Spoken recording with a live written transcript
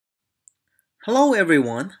Hello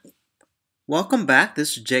everyone, welcome back.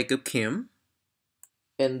 This is Jacob Kim.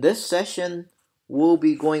 In this session, we'll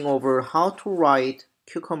be going over how to write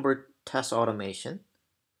Cucumber test automation,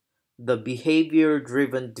 the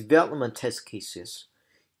behavior-driven development test cases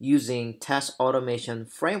using test automation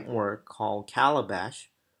framework called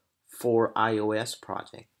Calabash for iOS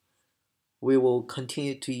project. We will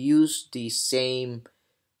continue to use the same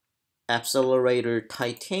accelerator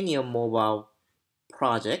titanium mobile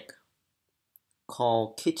project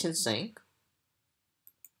called Kitchen Sink.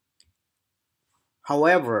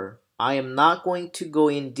 However, I am not going to go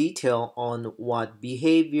in detail on what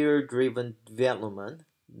behavior-driven development,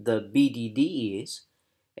 the BDD is,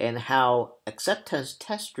 and how acceptance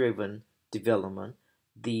test-driven development,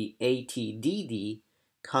 the ATDD,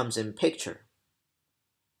 comes in picture.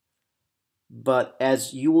 But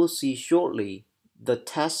as you will see shortly, the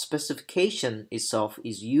test specification itself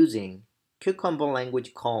is using Cucumber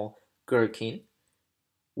language called Gherkin,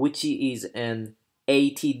 which is an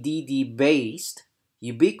ATDD-based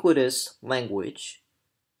ubiquitous language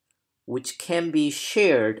which can be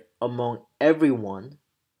shared among everyone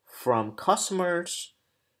from customers,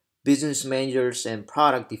 business managers, and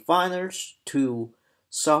product designers to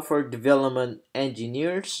software development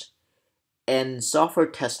engineers and software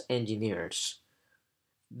test engineers.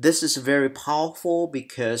 This is very powerful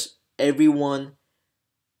because everyone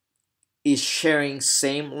is sharing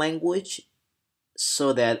same language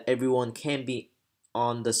so that everyone can be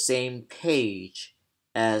on the same page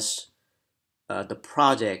as the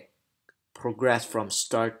project progress from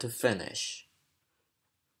start to finish.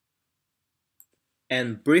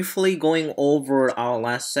 And briefly going over our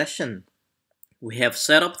last session, we have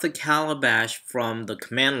set up the Calabash from the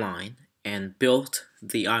command line and built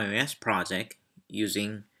the iOS project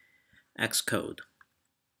using Xcode.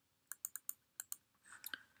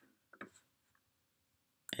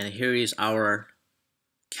 And here is our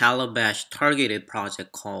Calabash targeted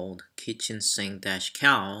project called Kitchen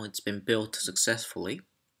Sink-Cal. It's been built successfully.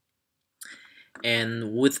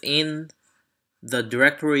 And within the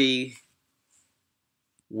directory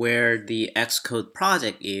where the Xcode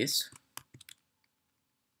project is,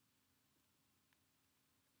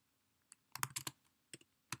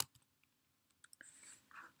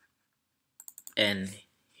 and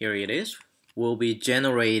here it is, we'll be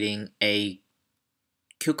generating a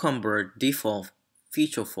Cucumber default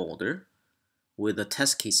feature folder with the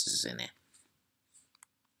test cases in it.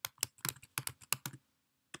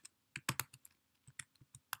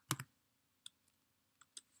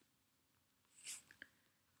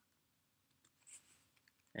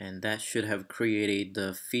 And that should have created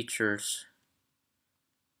the features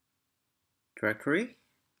directory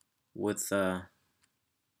with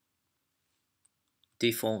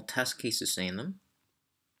default test cases in them.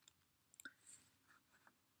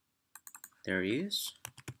 There it is.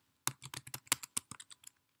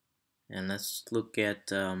 And let's look at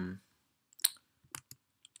the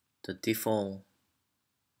default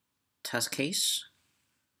test case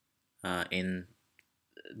in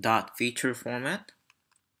 .feature format.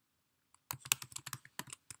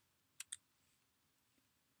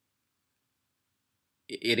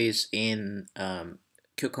 It is in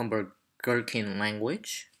Cucumber Gherkin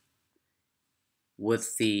language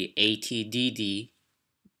with the ATDD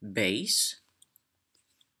base,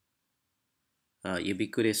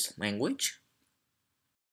 ubiquitous language.